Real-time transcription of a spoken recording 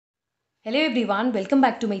Hello everyone, welcome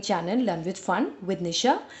back to my channel Learn with Fun with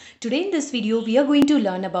Nisha. Today in this video we are going to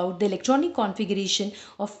learn about the electronic configuration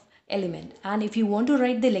of element, and if you want to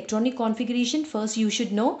write the electronic configuration, first you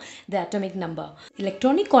should know the atomic number.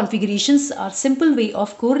 Electronic configurations are simple way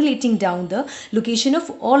of correlating down the location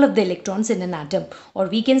of all of the electrons in an atom, or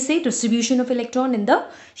we can say distribution of electron in the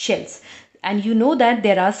shells. And you know that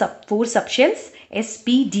there are four subshells S,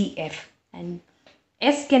 P, D, F, and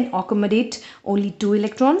S can accommodate only 2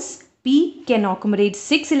 electrons, P can accommodate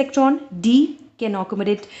 6 electron, D can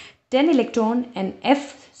accommodate 10 electron, and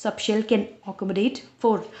F subshell can accommodate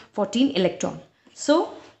 14 electron.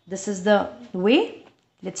 So this is the way.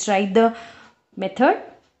 Let's write the method.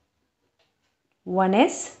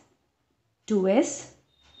 1s, 2s,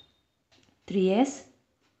 3s,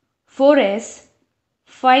 4s,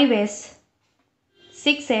 5s,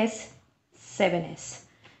 6s, 7s.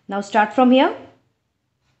 Now start from here.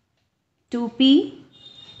 2p,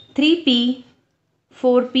 3p,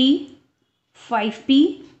 4p,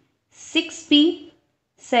 5p, 6p,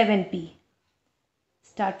 7p.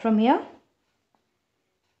 Start from here.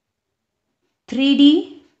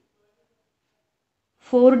 3d,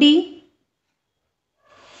 4d,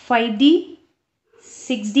 5d,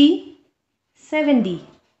 6d, 7d.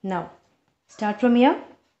 Now start from here.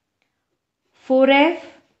 4f,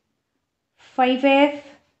 5f,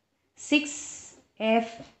 6f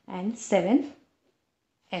and 7f.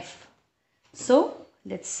 So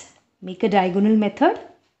let's make a diagonal method.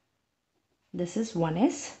 This is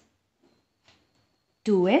 1s,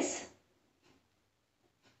 2s.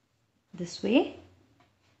 This way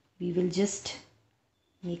we will just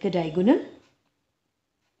make a diagonal.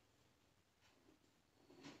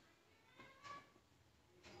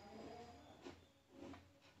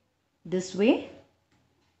 This way,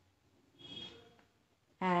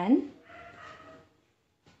 and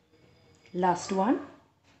last one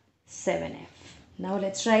 7f. Now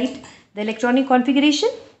let's write the electronic configuration.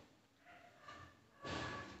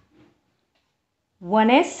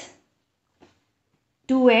 1s,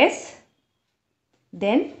 2s,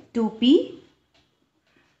 then 2p,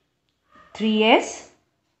 3s,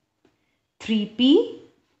 3p,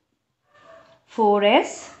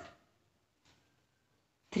 4s,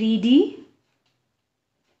 3d,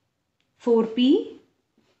 4p,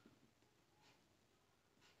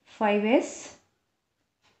 5s,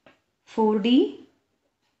 4d,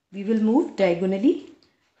 we will move diagonally,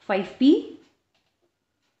 5p,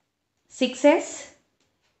 6s,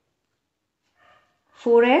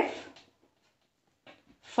 4f,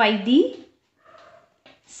 5d,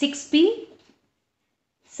 6p,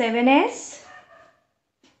 7s,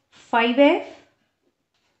 5f,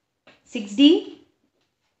 6d,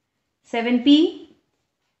 7p,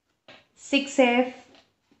 6f,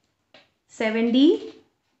 7d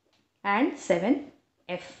and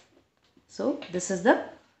 7f. So this is the,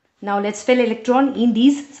 now let's fill electron in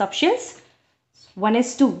these subshells.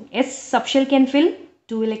 1s2, S subshell can fill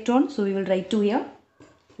 2 electrons, so we will write 2 here.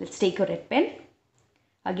 Let's take a red pen.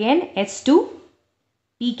 Again S2,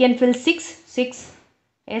 P can fill 6,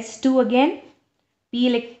 S2 again,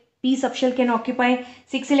 P subshell can occupy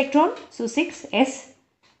 6 electron, so 6, S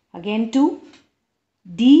again 2,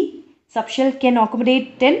 D subshell can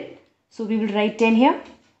accommodate 10, so we will write 10 here.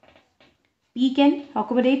 P can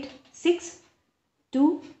accommodate 6,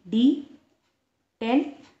 2, D,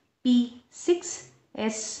 10, P, 6,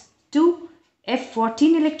 S, 2, F,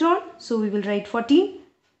 14 electron, so we will write 14,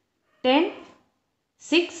 10,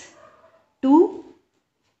 6, 2,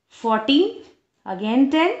 14, again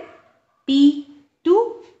 10, P,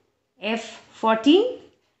 2, F, 14,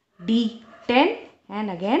 D, 10 and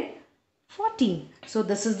again 14. So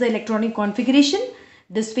this is the electronic configuration.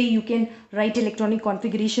 This way you can write electronic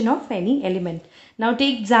configuration of any element. Now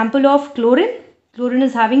take example of chlorine. Chlorine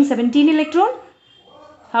is having 17 electron.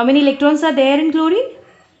 How many electrons are there in chlorine?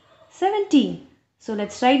 17. So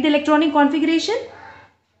let's write the electronic configuration.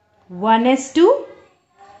 1s2,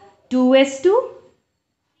 2s2,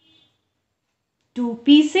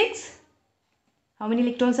 2p6. How many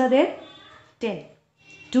electrons are there? 10.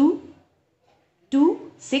 2,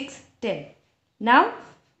 2, 6, 10. Now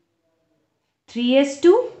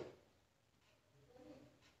 3s2,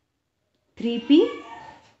 3p,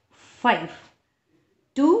 5.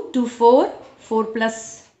 2 to 4, 4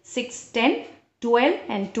 plus 6, 10, 12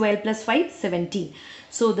 and 12 plus 5, 17.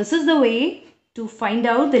 So this is the way to find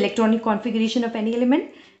out the electronic configuration of any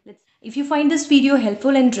element. If you find this video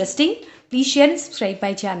helpful and interesting, please share and subscribe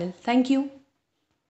my channel. Thank you.